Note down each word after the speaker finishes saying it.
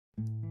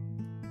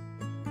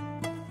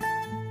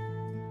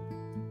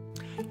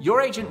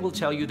Your agent will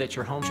tell you that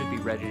your home should be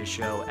ready to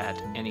show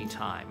at any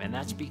time, and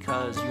that's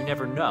because you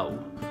never know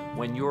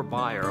when your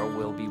buyer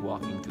will be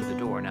walking through the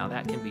door. Now,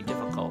 that can be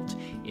difficult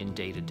in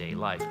day-to-day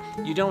life.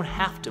 You don't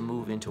have to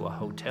move into a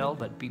hotel,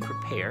 but be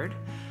prepared.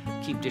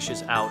 Keep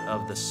dishes out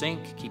of the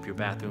sink, keep your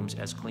bathrooms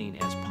as clean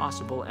as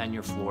possible, and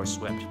your floors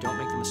swept. Don't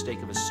make the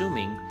mistake of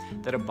assuming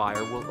that a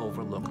buyer will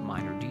overlook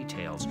minor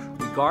details.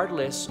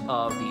 Regardless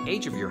of the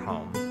age of your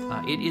home,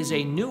 it is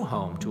a new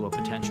home to a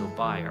potential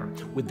buyer.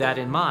 With that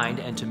in mind,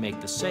 and to make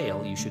the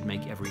sale, you should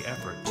make every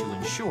effort to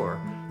ensure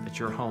that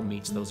your home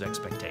meets those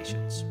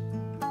expectations.